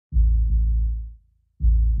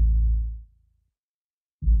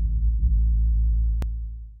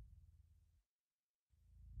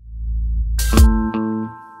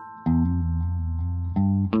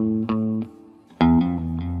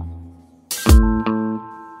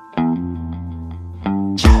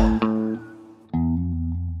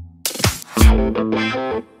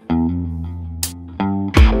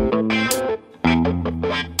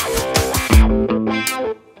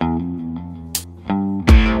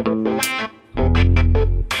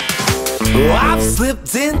Oh, I've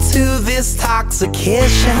slipped into this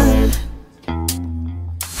toxication,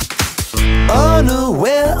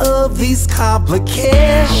 unaware of these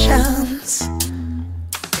complications.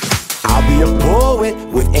 I'll be a poet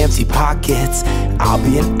with empty pockets. I'll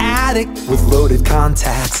be an addict with loaded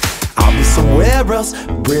contacts. I'll be somewhere else,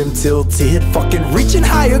 brim tilted, fucking reaching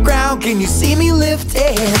higher ground. Can you see me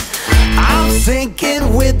lifted? I'm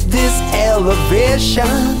sinking with this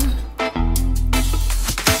elevation.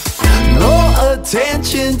 No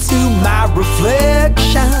attention to my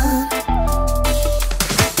reflection.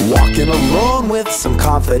 Walking alone with some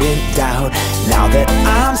confident doubt. Now that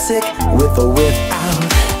I'm sick with or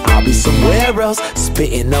without, I'll be somewhere else,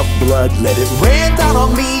 spitting up blood. Let it rain down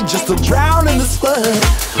on me just to drown in this flood.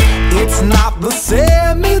 It's not the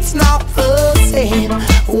same, it's not the same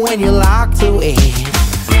when you're locked away,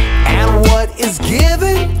 and what is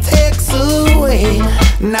given takes away.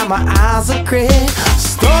 Now my eyes are gray,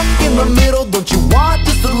 stuck in the middle. Don't you want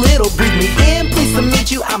just a little? Breathe me in, pleased to meet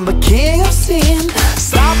you, I'm the king of sin.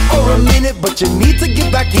 Stop for a minute, but you need to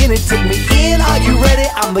get back in it. Take me in, are you ready?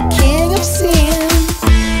 I'm the king of sin.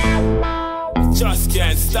 Just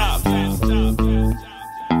can't stop.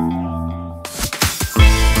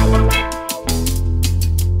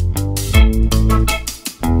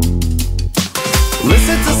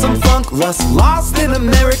 Listen to some funk, lost in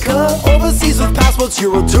America. Overseas with passports,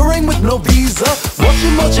 Euro touring with no visa.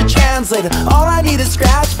 Motion translator, all I need is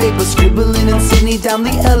scratch paper. Scribbling in Sydney down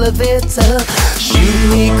the elevator. Shoot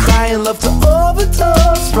me crying, love to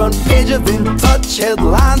overdose. Front page of In Touch,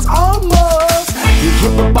 headlines almost. You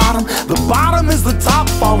hit the bottom is the top.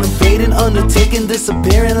 Falling, fading, undertaking,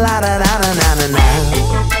 disappearing. La da da da da da da.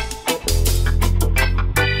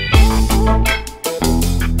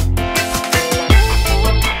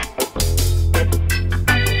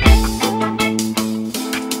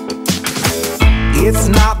 It's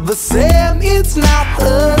not the same, it's not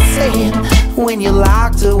the same when you're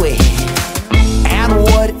locked away, and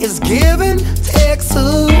what is given takes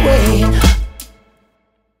away.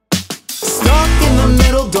 Stuck in the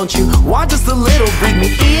middle, don't you want just a little? Breathe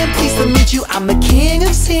me in, pleased to meet you, I'm the king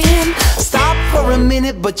of sin. Stop for a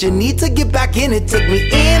minute, but you need to get back in it. Take me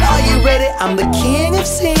in, are you ready? I'm the king of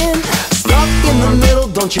sin. Stuck in the middle,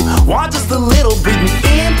 don't you want just a little? Breathe me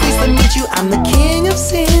in, pleased to meet you, I'm the king of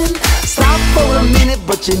sin. Stop for a minute,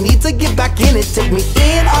 but you need to get back in it. Take me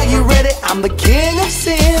in, are you ready? I'm the king of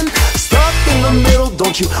sin. Stuck in the middle,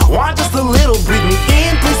 don't you want just a little? Breathe me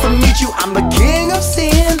in, pleased to meet you, I'm the king of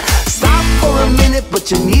sin. Stop for a minute,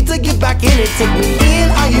 but you need to get back in it. Take me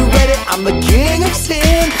in, are you ready? I'm the king of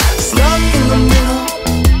sin. Stuck in the middle,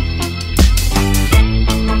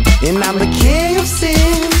 and I'm the king of sin.